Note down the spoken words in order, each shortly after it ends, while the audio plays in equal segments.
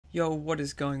Yo, what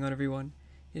is going on, everyone?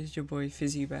 It's your boy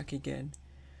Fizzy back again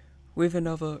with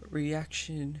another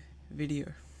reaction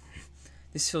video.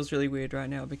 This feels really weird right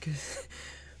now because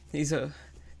these are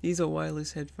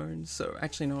wireless headphones. So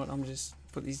actually, you know what? I'm just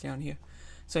put these down here.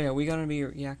 So yeah, we're gonna be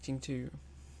reacting to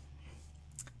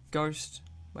Ghost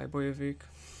by BoyWithUke.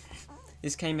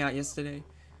 This came out yesterday.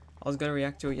 I was gonna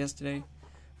react to it yesterday,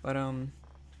 but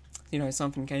you know,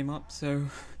 something came up, so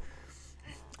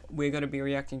we're gonna be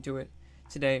reacting to it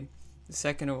today, the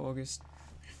 2nd of August,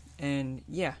 and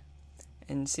yeah,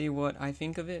 and see what I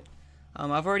think of it.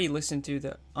 I've already listened to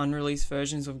the unreleased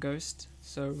versions of Ghost,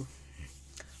 so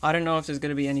I don't know if there's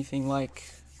gonna be anything like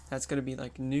that's gonna be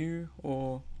like new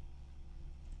or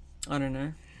I don't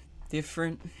know,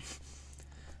 different.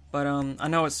 But I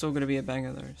know it's still gonna be a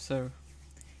banger though, so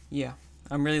yeah,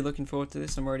 I'm really looking forward to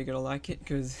this. I'm already gonna like it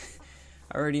because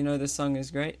I already know this song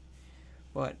is great.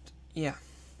 But yeah,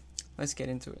 let's get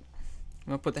into it.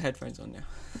 I'm gonna put the headphones on now.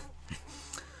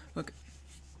 Okay.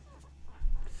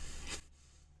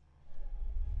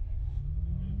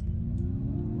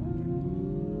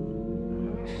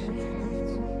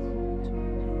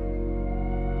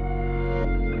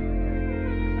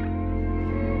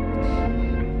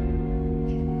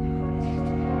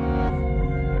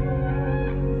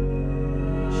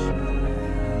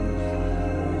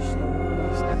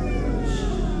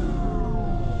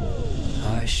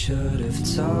 I should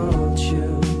have told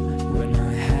you when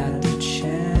I had the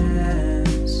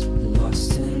chance.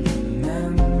 Lost in the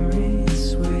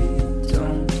memories we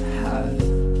don't have.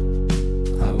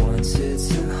 I wanted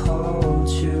to hold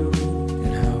you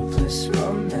in helpless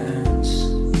romance.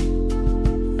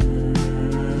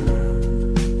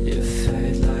 You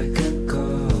fade like a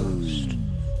ghost.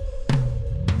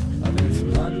 I've been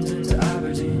from London to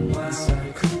Aberdeen, west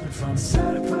side creeping from the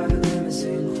side of private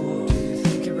limousine.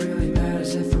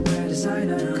 If I wear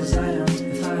designer, cause I don't.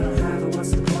 If I don't have it,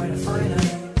 what's the point of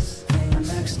finance? I'm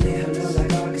next to hello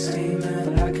like Augustine,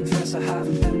 but I confess I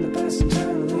haven't been the best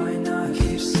internally. Why not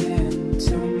keep seeing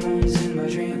 2 moons in my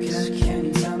dream? Can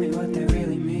you tell me what they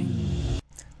really mean?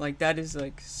 Like, that is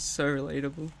like so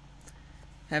relatable.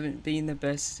 Haven't been the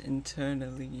best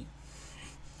internally.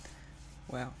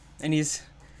 Wow. And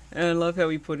I love how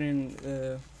we put in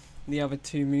the other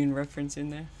 2 moon reference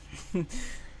in there.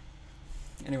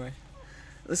 Anyway,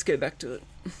 let's get back to it.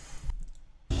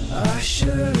 I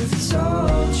should have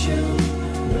told you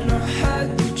when I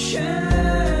had the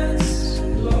chance.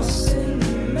 Lost in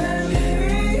the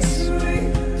memories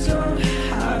we don't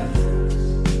have.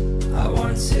 I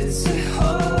wanted to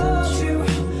hold you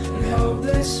and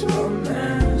hopeless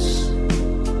romance.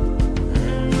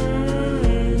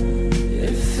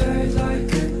 It felt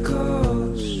like a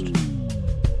ghost.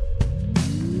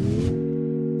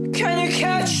 Can you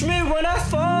catch me when I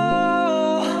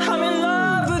fall? I'm in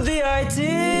love with the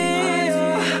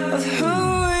idea of who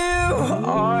you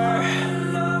are.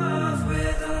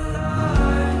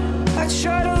 I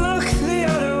try to look the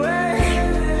other way,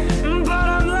 but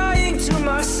I'm lying to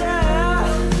myself.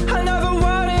 I never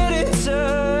wanted it to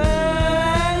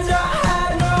end. I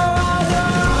had no other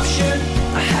option.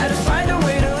 I had to find a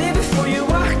way to leave before you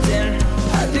walked in.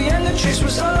 At the end the truth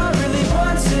was all I really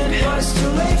wanted, but it's too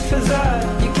late for that.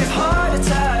 You give heart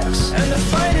attacks, and I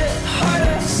find it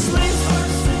harder to sleep,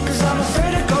 cause I'm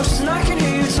afraid of ghosts and I can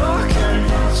hear you talking.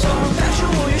 So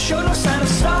perpetual, you show no sign of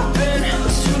stopping.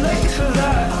 It's too late for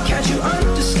that, can't you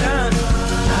understand?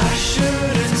 I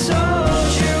should have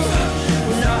told you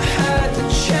when I had the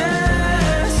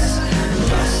chance.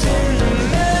 Lost in the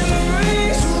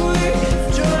memories we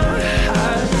don't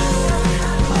have.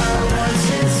 I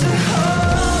wanted to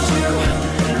hold you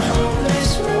in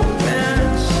hopeless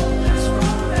romance.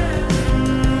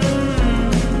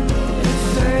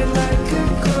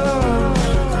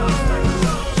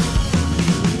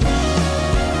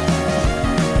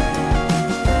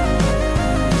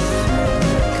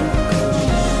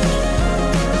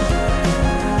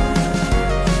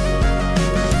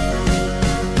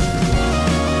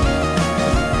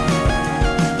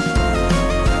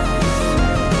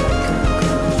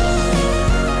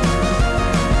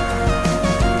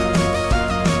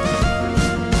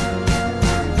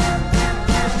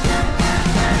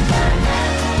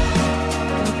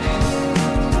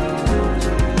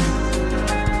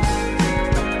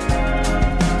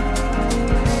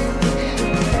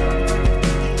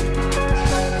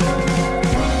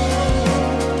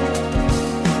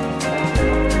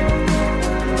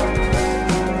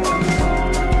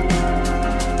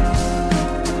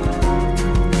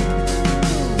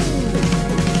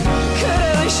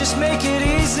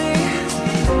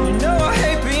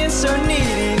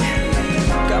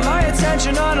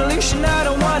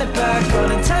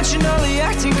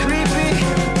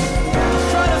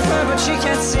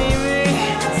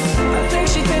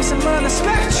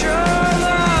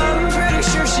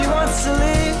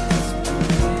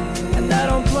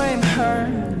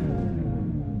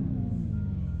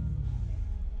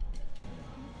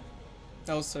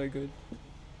 That was so good.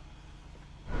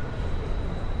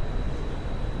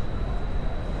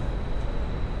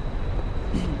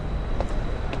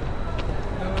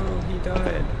 Oh, he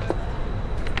died.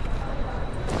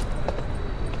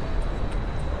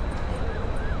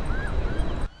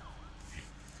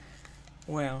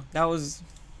 Wow, that was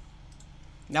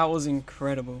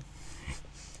incredible.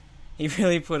 He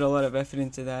really put a lot of effort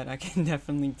into that. I can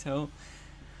definitely tell.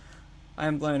 I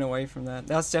am blown away from that.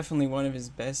 That's definitely one of his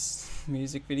best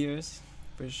music videos,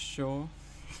 for sure.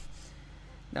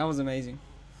 That was amazing.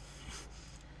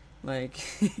 Like,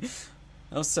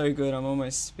 that was so good, I'm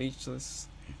almost speechless.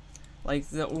 Like,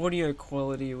 the audio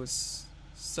quality was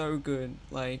so good.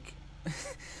 Like,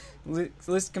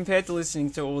 compared to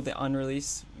listening to all the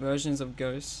unreleased versions of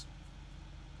Ghost,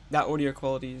 that audio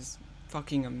quality is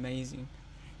fucking amazing.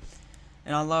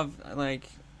 And I love, like,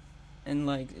 and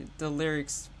like, the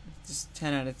lyrics, just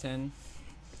 10 out of 10.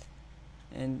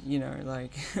 And, you know,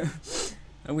 like,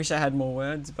 I wish I had more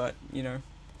words, but, you know,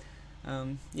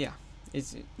 yeah,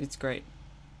 it's great.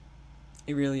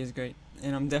 It really is great.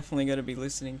 And I'm definitely going to be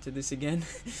listening to this again,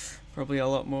 probably a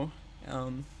lot more.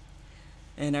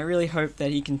 And I really hope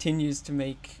that he continues to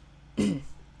make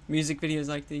music videos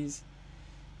like these.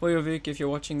 BoyWithUke, if you're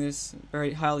watching this,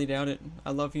 very highly doubt it. I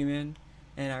love you, man.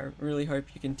 And I really hope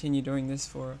you continue doing this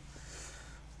for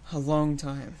a long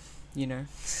time, you know.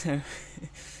 So,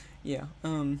 yeah,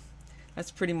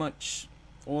 that's pretty much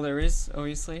all there is,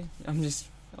 obviously. I was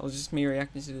just me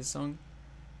reacting to this song.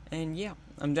 And yeah,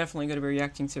 I'm definitely going to be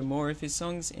reacting to more of his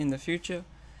songs in the future.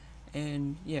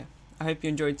 And yeah, I hope you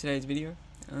enjoyed today's video.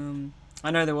 I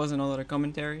know there wasn't a lot of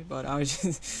commentary, but I was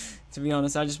just, to be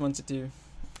honest, I just wanted to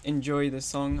enjoy the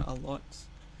song a lot.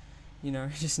 You know,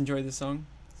 just enjoy the song.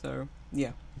 So,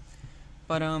 yeah.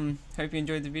 But, hope you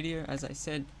enjoyed the video, as I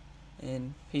said,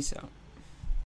 and peace out.